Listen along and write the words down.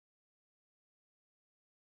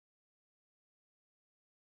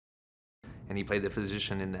and he played the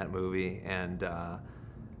physician in that movie, and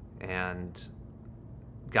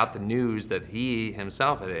got the news that he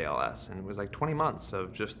himself had ALS, and it was like 20 months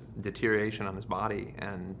of just deterioration on his body.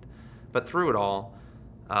 But through it all,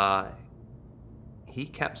 he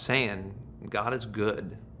kept saying, God is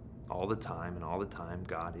good all the time, and all the time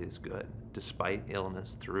God is good. Despite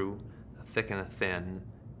illness, through the thick and the thin,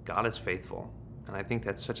 God is faithful. And I think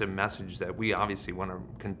that's such a message that we obviously want to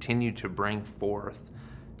continue to bring forth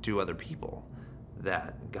to other people,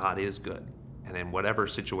 that God is good. And in whatever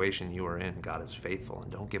situation you are in, God is faithful,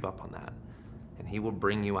 and don't give up on that. And he will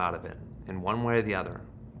bring you out of it in one way or the other.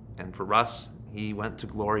 And for us, he went to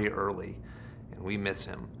glory early, and we miss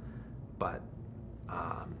him. But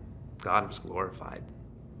God was glorified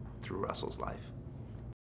through Russell's life.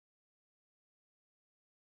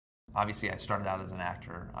 Obviously, I started out as an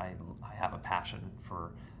actor. I have a passion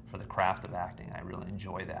for the craft of acting. I really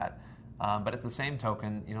enjoy that. But at the same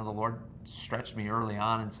token, you know, the Lord stretched me early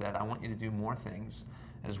on and said, I want you to do more things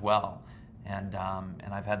as well. And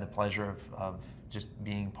I've had the pleasure of just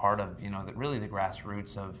being part of, you know, really the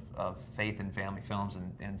grassroots of faith and family films,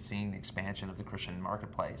 and seeing the expansion of the Christian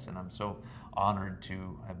marketplace. And I'm so honored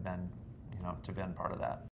to have been, you know, to been part of that.